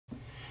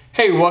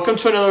Hey, welcome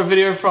to another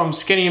video from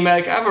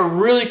SkinnyMedic. I have a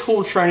really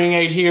cool training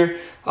aid here.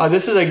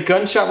 This is a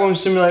gunshot wound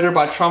simulator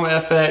by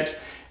TraumaFX,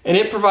 and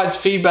it provides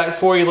feedback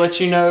for you,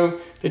 lets you know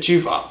that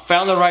you've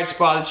found the right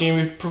spot, that you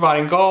need to be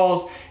providing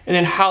gauze, and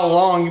then how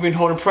long you've been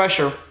holding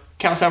pressure.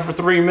 Counts down for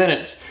 3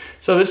 minutes.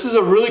 So this is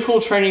a really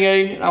cool training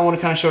aid, and I want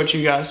to kind of show it to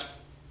you guys.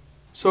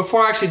 So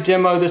before I actually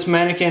demo this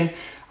mannequin,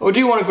 I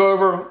do want to go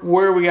over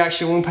where we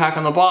actually wound pack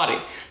on the body.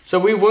 So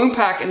we wound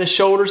pack in the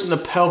shoulders and the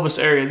pelvis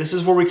area. This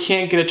is where we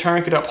can't get a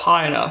tourniquet up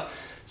high enough.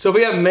 So if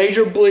we have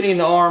major bleeding in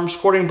the arm,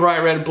 squirting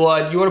bright red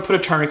blood, you want to put a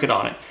tourniquet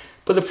on it.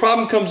 But the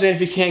problem comes in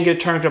if you can't get a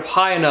tourniquet up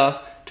high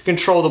enough to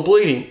control the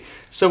bleeding.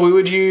 So we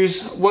would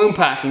use wound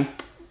packing.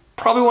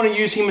 Probably want to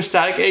use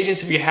hemostatic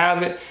agents if you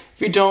have it.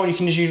 If you don't, you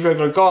can just use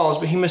regular gauze,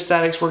 but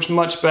hemostatics works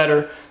much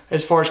better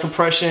as far as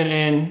compression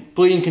and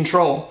bleeding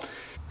control.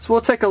 So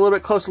we'll take a little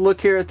bit closer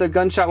look here at the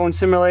gunshot wound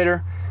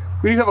simulator.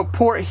 We do have a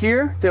port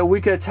here that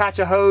we could attach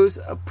a hose,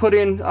 put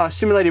in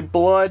simulated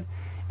blood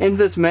into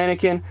this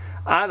mannequin.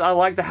 I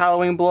like the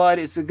Halloween blood.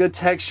 It's a good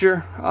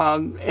texture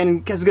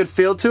and has a good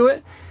feel to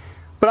it.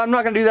 But I'm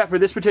not going to do that for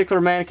this particular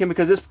mannequin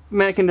because this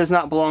mannequin does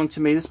not belong to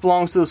me. This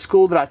belongs to the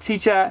school that I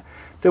teach at,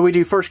 that we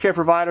do first care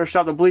provider,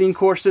 stop the bleeding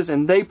courses,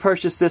 and they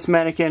purchased this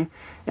mannequin.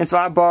 And so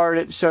I borrowed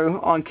it to show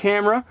on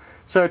camera.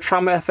 So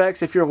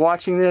TraumaFX, if you're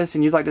watching this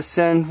and you'd like to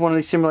send one of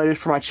these simulators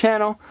for my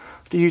channel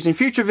to use in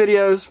future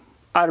videos,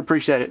 I'd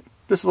appreciate it.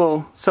 Just a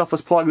little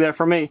selfless plug there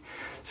for me.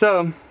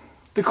 So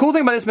the cool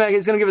thing about this mannequin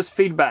is going to give us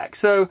feedback.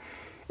 So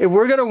if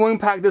we're going to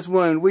wound pack this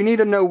wound, we need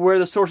to know where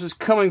the source is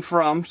coming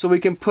from so we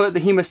can put the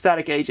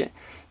hemostatic agent.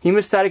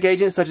 Hemostatic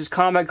agents such as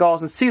combat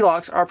gauze and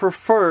celox are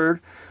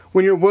preferred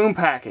when you're wound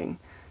packing.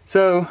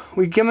 So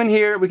we come in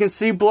here, we can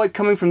see blood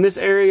coming from this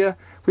area.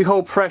 We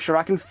hold pressure.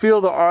 I can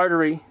feel the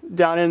artery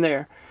down in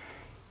there.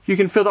 You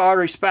can feel the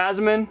artery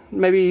spasming,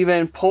 maybe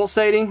even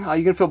pulsating.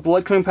 You can feel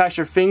blood coming past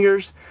your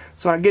fingers.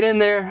 So when I get in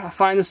there, I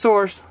find the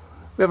source,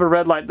 we have a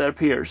red light that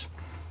appears.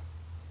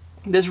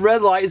 This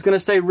red light is going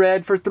to stay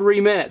red for 3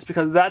 minutes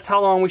because that's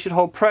how long we should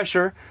hold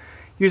pressure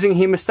using a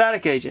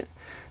hemostatic agent.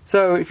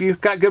 So if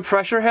you've got good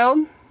pressure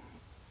held,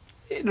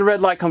 the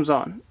red light comes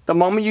on. The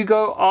moment you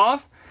go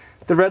off,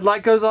 the red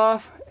light goes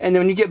off, and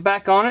then when you get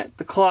back on it,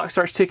 the clock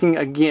starts ticking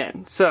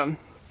again. So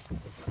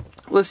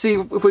let's see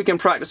if we can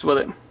practice with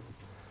it.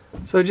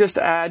 So just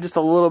to add just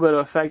a little bit of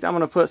effect, I'm going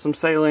to put some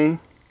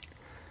saline.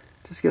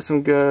 Just get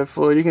some good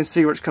fluid. You can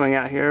see where it's coming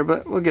out here,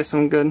 but we'll get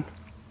some good,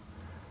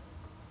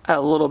 add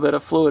a little bit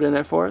of fluid in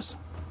there for us.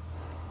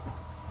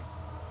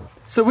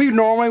 So we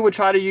normally would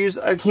try to use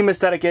a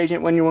hemostatic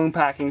agent when you're wound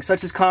packing,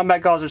 such as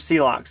combat gauze or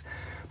celox.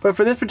 But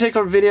for this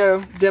particular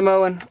video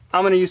demoing,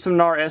 I'm going to use some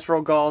NAR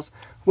S-Roll gauze,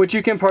 which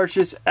you can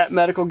purchase at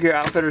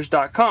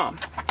medicalgearoutfitters.com.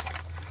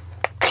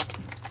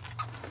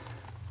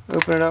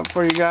 Open it up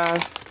for you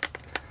guys.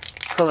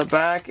 Pull it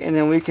back, and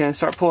then we can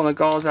start pulling the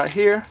gauze out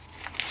here.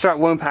 Start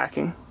wound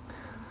packing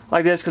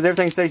like this because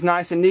everything stays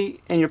nice and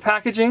neat in your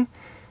packaging,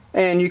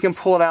 and you can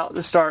pull it out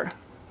to start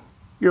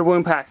your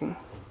wound packing.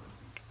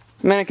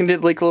 The mannequin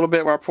did leak a little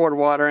bit where I poured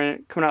water in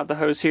it coming out the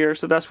hose here,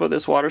 so that's what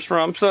this water's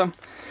from. So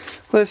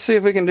let's see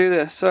if we can do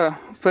this. So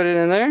put it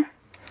in there.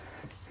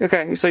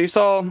 Okay, so you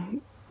saw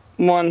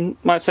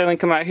my saline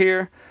come out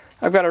here.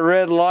 I've got a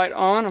red light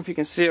on, if you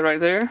can see it right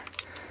there.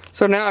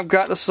 So now I've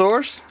got the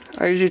source.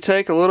 I usually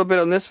take a little bit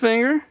on this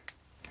finger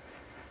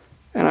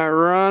and I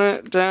run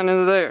it down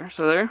into there.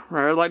 So there,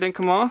 my red light didn't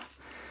come off.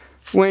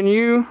 When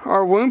you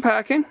are wound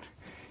packing,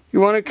 you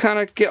want to kind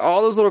of get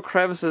all those little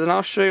crevices, and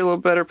I'll show you a little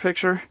better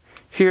picture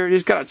here.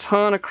 You've got a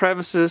ton of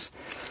crevices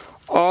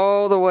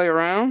all the way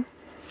around.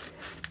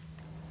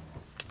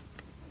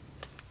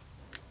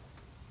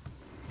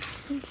 Let's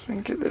see if I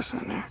can get this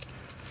in there.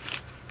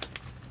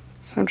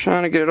 So I'm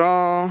trying to get it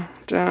all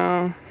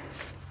down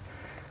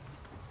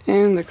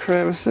in the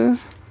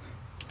crevices.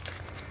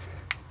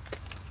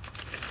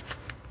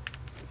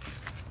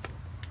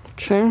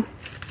 Okay. I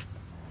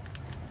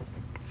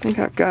think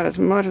I've got as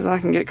much as I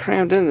can get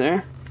crammed in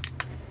there.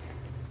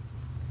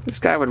 This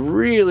guy would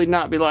really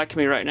not be liking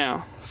me right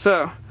now.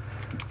 So,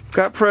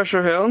 got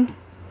pressure held. I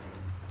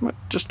might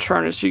just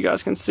turn it so you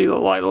guys can see the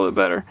light a little bit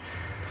better.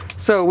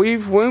 So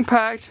we've wound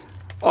packed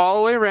all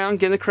the way around,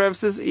 getting the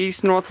crevices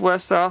east, north,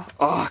 west, south.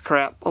 Oh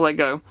crap, I'll let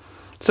go.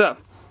 So,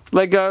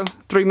 let go,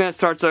 3 minutes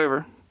starts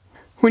over.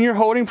 When you're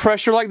holding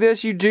pressure like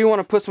this, you do want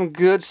to put some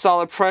good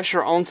solid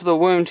pressure onto the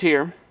wound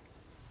here.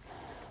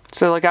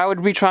 So like I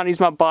would be trying to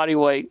use my body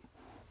weight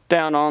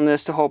down on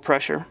this to hold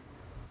pressure.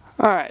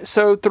 Alright,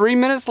 so 3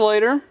 minutes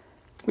later,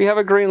 we have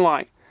a green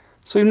light.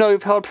 So we know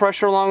we've held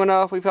pressure long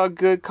enough, we've held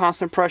good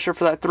constant pressure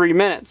for that 3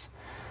 minutes.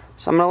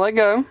 So I'm going to let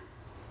go.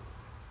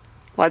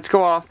 Lights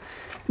go off.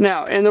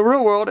 Now, in the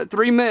real world, at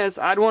 3 minutes,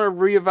 I'd want to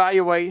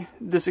reevaluate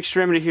this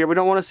extremity here. We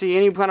don't want to see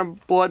any kind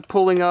of blood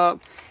pulling up,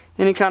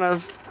 any kind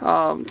of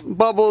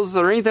bubbles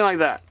or anything like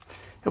that.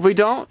 If we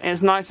don't, and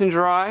it's nice and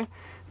dry,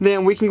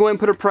 then we can go ahead and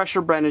put a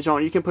pressure bandage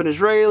on. You can put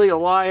Israeli,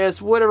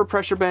 Elias, whatever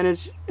pressure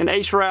bandage, an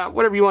H-wrap,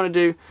 whatever you want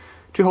to do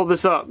to hold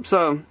this up.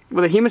 So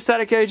with a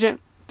hemostatic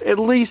agent, at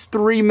least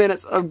 3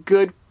 minutes of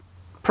good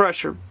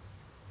pressure.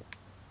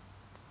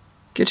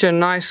 Get you a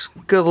nice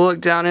good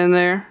look down in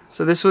there.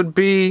 So this would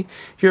be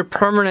your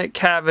permanent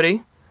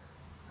cavity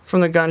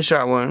from the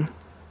gunshot wound.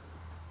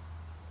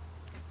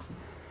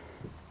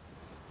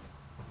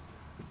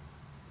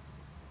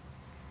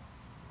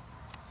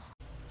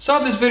 So I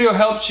hope this video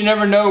helps. You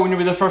never know when you'll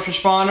be the first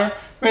responder.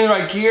 Wearing the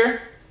right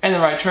gear and the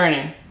right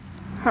training.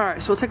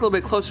 Alright, so we'll take a little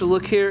bit closer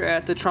look here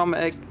at the Trauma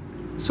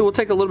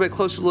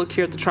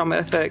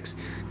FX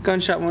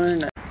gunshot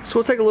wound. So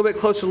we'll take a little bit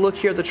closer look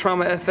here at the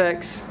Trauma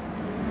FX.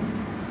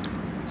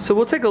 So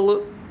we'll take a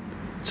little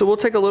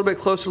bit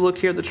closer look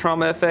here at the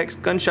Trauma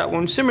FX gunshot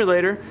wound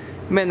simulator.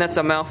 Man, that's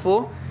a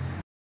mouthful.